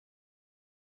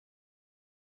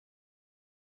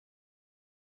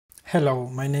Hello,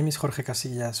 my name is Jorge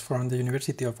Casillas from the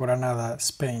University of Granada,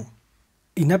 Spain.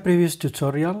 In a previous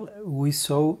tutorial, we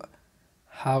saw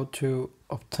how to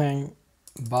obtain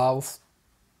both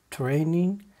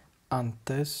training and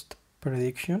test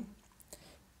prediction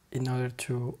in order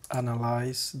to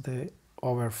analyze the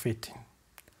overfitting.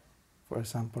 For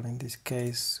example, in this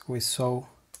case, we saw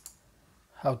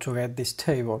how to get this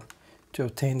table to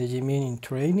obtain the G-mean in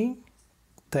training,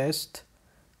 test,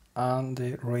 and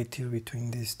the ratio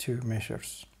between these two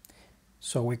measures.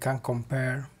 So we can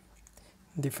compare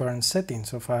different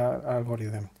settings of our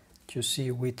algorithm to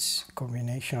see which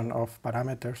combination of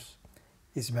parameters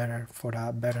is better for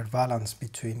a better balance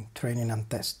between training and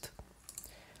test.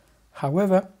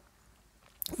 However,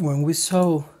 when we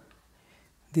saw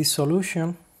this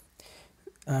solution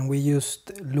and we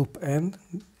used loop end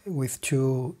with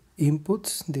two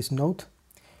inputs, this node,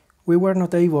 we were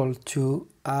not able to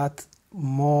add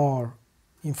more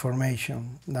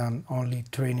information than only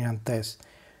training and test.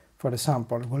 For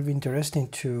example, it will be interesting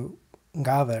to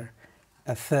gather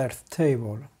a third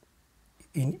table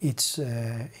in each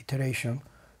iteration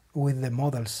with the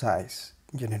model size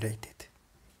generated.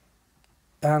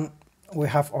 And we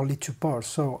have only two parts,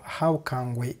 so how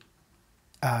can we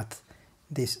add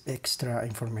this extra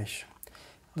information?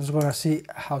 I'm just going to see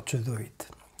how to do it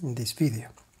in this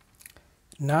video.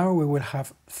 Now we will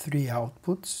have three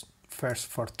outputs. First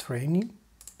for training,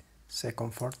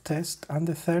 second for test, and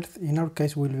the third in our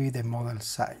case will be the model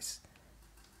size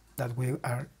that we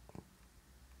are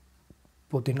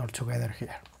putting all together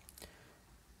here.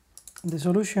 The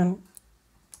solution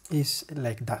is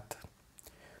like that.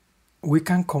 We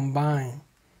can combine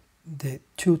the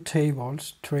two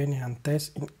tables, training and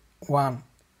test, in one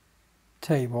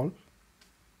table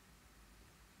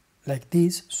like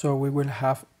this, so we will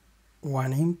have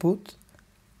one input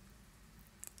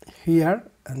here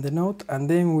and the node, and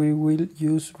then we will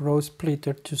use row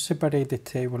splitter to separate the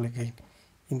table again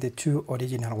in the two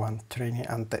original ones, training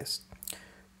and test.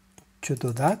 To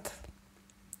do that,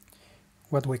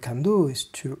 what we can do is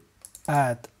to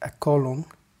add a column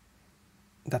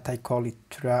that I call it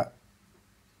tra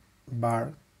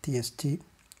bar tst.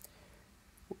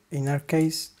 In our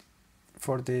case,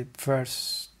 for the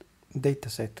first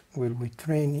dataset will be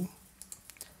training,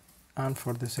 and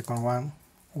for the second one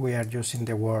we are using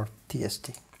the word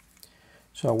tst.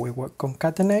 So we will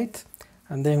concatenate,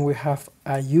 and then we have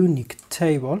a unique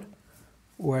table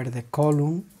where the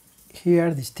column here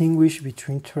distinguish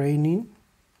between training,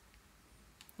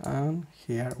 and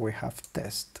here we have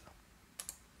test.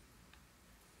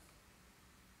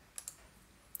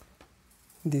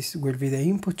 This will be the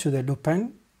input to the loop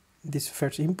end, this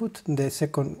first input. The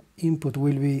second input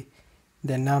will be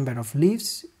the number of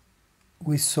leaves.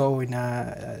 We saw in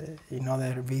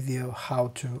another video how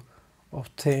to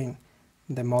obtain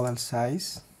the model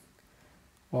size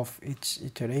of each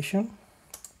iteration,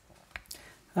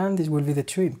 and this will be the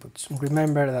two inputs.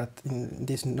 Remember that in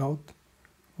this node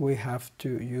we have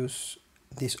to use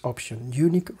this option,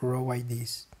 unique row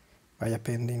IDs, by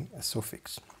appending a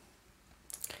suffix.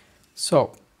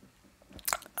 So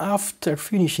after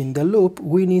finishing the loop,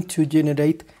 we need to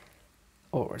generate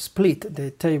or split the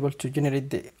table to generate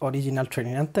the original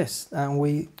training and test, and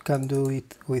we can do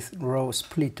it with row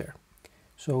splitter.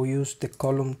 So we use the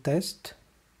column test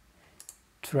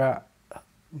tra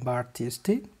bar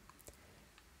tst,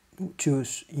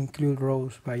 choose include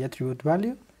rows by attribute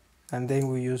value, and then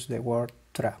we use the word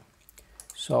tra.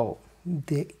 So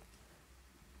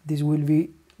this will be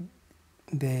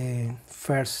the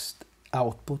first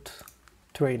output,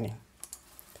 training.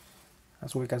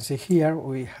 As we can see here,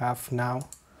 we have now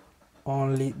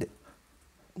only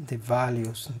the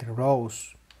values, the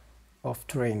rows of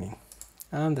training,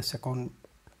 and the second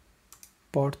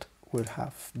port will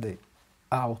have the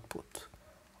output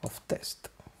of test,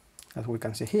 as we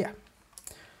can see here.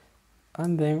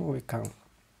 And then we can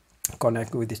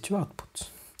connect with these two outputs.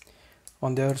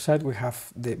 On the other side, we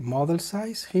have the model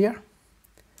size here,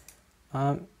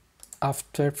 and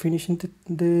after finishing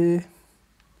the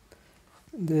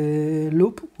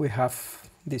loop, we have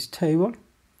this table.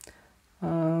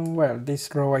 Well, this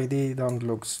row ID don't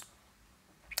look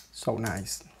so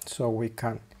nice, so we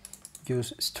can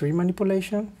use string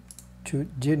manipulation to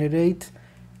generate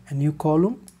a new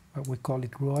column, we call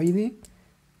it row ID,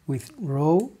 with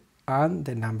row and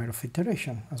the number of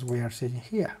iteration, as we are seeing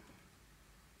here.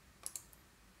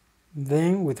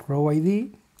 Then with row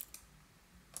ID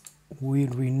we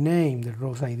rename the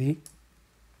rows ID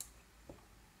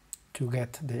to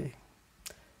get the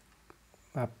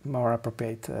more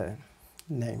appropriate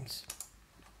names.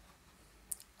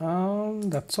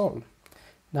 That's all.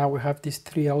 Now we have these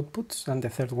three outputs, and the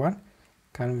third one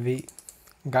can be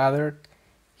gathered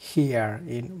here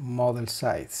in model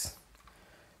size.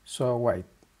 So what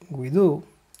we do,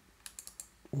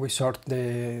 we sort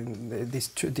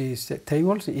these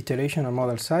tables, iteration and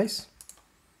model size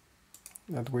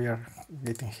that we are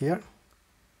getting here.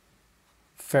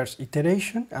 First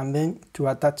iteration, and then to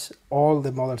attach all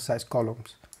the model size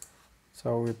columns.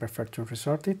 So we prefer to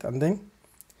resort it, and then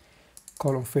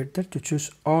column filter to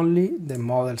choose only the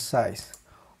model size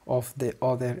of the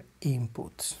other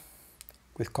inputs.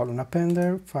 With column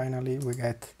appender, finally we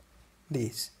get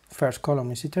this. First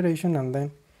column is iteration, and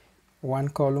then one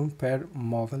column per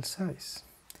model size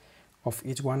of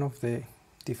each one of the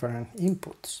different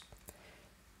inputs.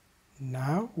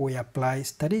 Now we apply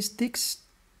statistics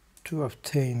to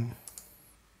obtain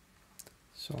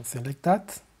something like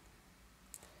that.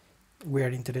 We are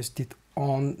interested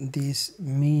on this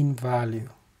mean value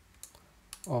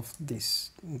of this.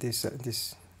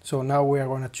 So now we are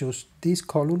going to choose this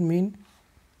column mean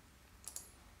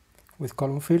with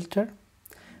column filter,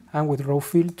 and with row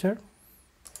filter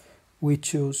we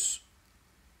choose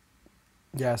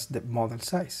just the model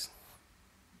size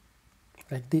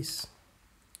like this.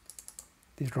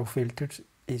 This row filter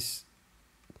is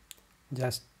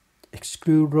just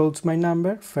exclude rows by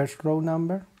number, first row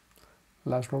number,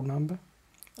 last row number,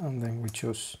 and then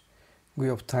we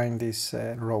obtain this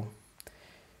row.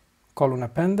 Column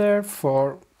appender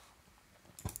for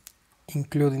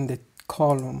including the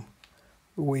column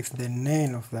with the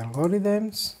name of the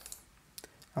algorithms,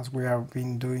 as we have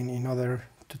been doing in other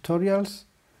tutorials.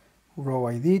 Row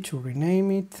ID to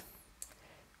rename it,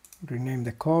 rename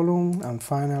the column, and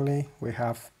finally we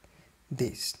have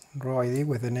this row ID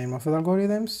with the name of the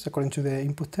algorithms according to the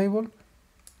input table,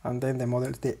 and then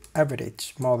the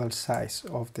average model size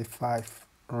of the 5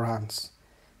 runs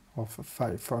of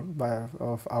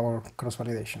our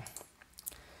cross-validation.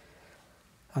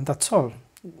 And that's all.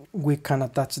 We can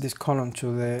attach this column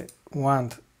to the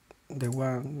one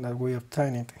that we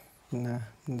obtained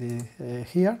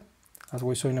here, as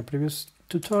we saw in a previous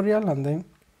tutorial, and then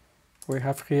we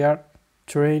have here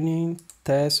training,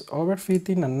 test,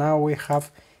 overfitting, and now we have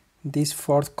this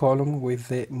fourth column with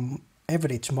the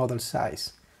average model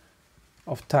size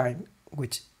of time,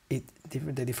 which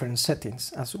the different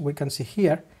settings. As we can see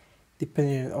here,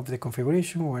 depending on the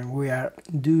configuration, when we are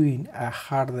doing a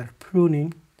harder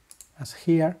pruning, as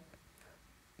here,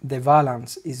 the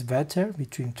balance is better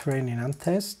between training and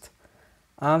test,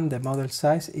 and the model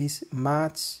size is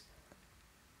much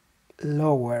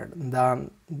lower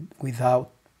than without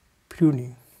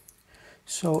pruning.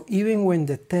 So even when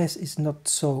the test is not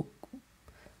so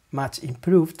much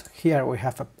improved, here we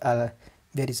have a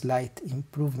very slight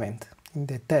improvement in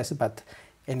the test, but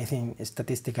anything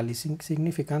statistically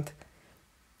significant,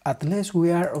 at least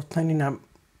we are obtaining a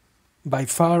by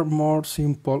far more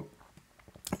simple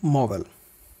model.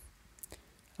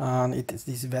 And it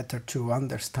is better to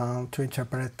understand, to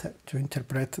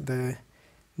interpret the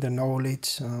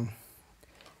knowledge,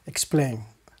 explain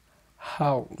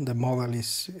how the model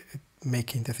is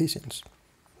making decisions.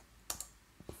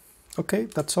 Okay,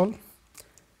 that's all.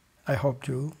 I hope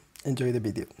you enjoy the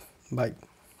video. Bye.